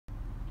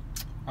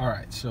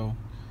Alright, so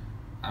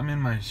I'm in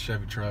my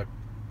Chevy truck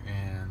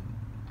and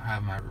I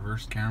have my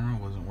reverse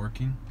camera wasn't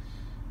working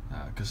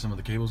because some of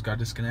the cables got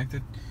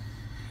disconnected.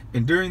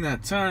 And during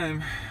that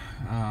time,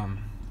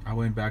 I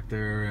went back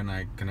there and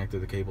I connected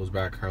the cables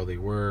back how they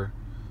were.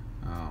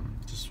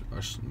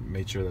 Just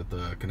made sure that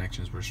the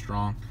connections were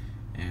strong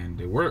and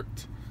it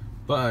worked.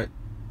 But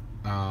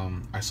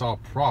I saw a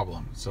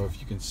problem. So if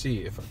you can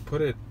see, if I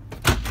put it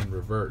in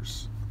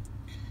reverse,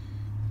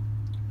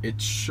 it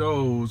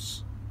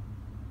shows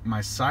my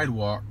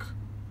sidewalk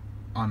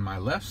on my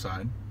left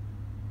side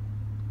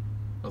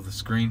of the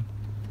screen,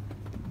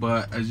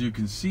 but as you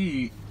can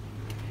see,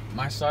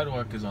 my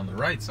sidewalk is on the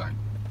right side.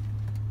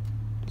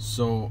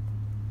 So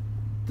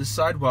this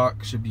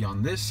sidewalk should be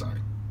on this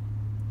side,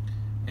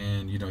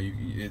 and you know,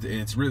 it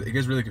gets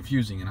really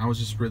confusing, and I was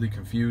just really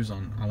confused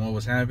on what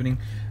was happening.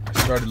 I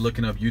started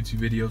looking up YouTube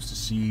videos to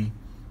see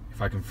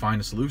if I can find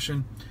a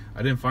solution.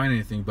 I didn't find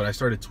anything, but I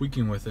started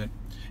tweaking with it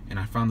and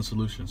I found the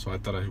solution, so I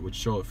thought I would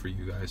show it for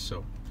you guys.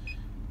 So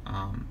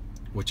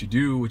what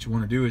you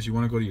want to do is you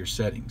want to go to your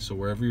settings. So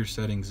wherever your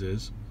settings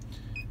is,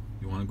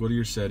 you want to go to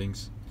your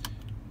settings,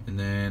 and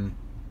then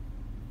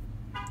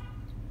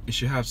it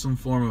should have some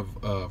form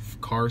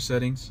of car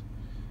settings.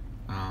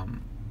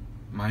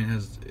 Mine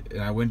has,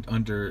 and I went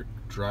under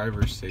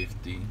driver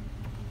safety,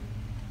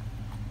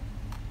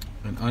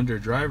 and under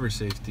driver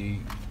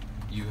safety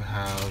you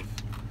have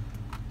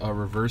a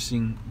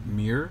reversing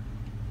mirror,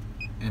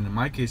 and in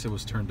my case it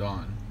was turned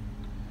on,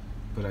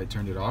 but I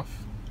turned it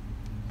off.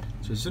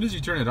 So as soon as you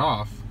turn it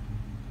off,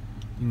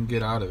 you can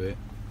get out of it.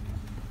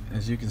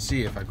 As you can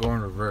see, if I go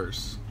in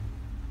reverse,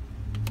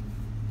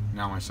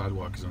 now my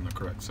sidewalk is on the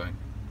correct side.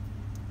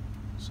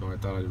 So I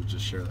thought I would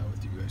just share that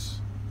with you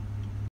guys.